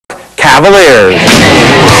Cavaliers.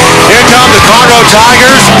 Here come the Conroe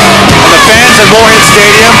Tigers, and the fans at Moorehead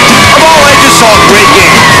Stadium. Of all ages saw a great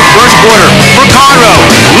game. First quarter for Conroe.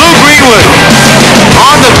 Lou Greenwood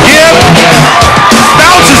on the give,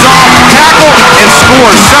 bounces off, tackle, and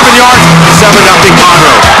scores. 7 yards, 7-0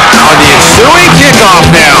 Conroe. On the ensuing kickoff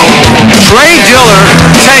now, Trey Diller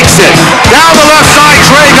takes it. Down the left side,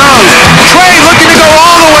 Trey goes. Trey looking to go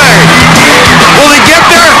all the way. Will he get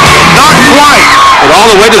there? Not quite. But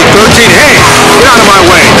all the way to the 13. Hey, get out of my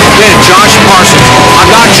way. Then Josh Parsons.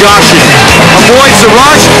 I'm not joshing. Avoids the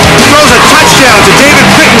rush. Throws a touchdown to David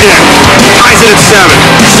Crittenden. Ties it at 7.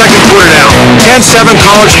 Second quarter now. 10-7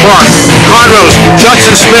 College Park. Conroe's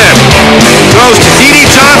Judson Smith. Throws to D.D.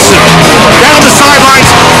 Johnson. Down the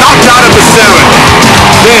sidelines. Knocked out at the 7.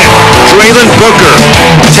 Then Draylon Booker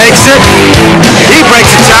takes it. He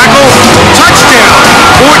breaks a tackle. Touchdown.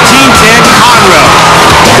 14-10 Conroe.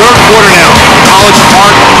 Third quarter now. College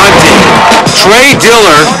Park hunting. Trey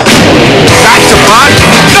Diller back to punt.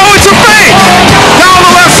 No, it's a fake. Down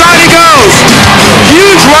the left side he goes.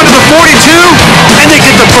 Huge run to the 42, and they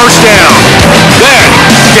get the first down. Then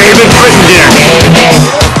David Crittenden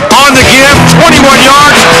on the give, 21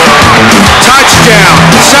 yards. Touchdown.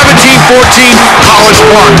 17-14 College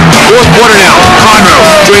Park. Fourth quarter now. Conroe.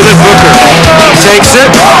 Draylon Booker takes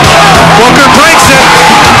it. Booker breaks it.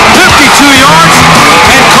 52 yards.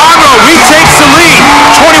 And Conroe retakes the lead.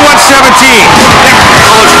 21-17.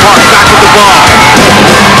 College Park back with the ball.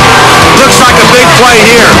 Looks like a big play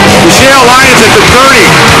here. Michelle Lyons at the 30.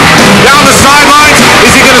 Down the sidelines.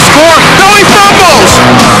 Is he going to score? No, he fumbles.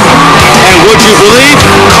 And would you believe?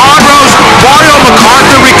 Conroe's Mario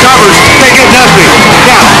MacArthur recovers. They get nothing.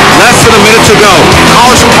 Now, less than a minute to go.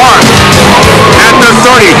 College Park at their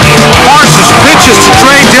 30. Parsons pitches to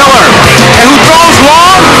Trey Diller. And who throws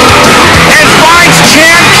long and finds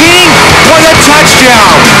Cham King for the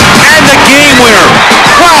touchdown. And the game winner.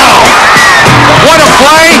 Wow! What a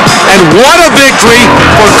play and what a victory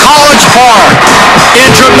for College Park. In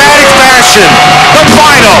dramatic fashion, the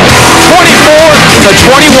final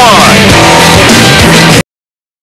 24-21.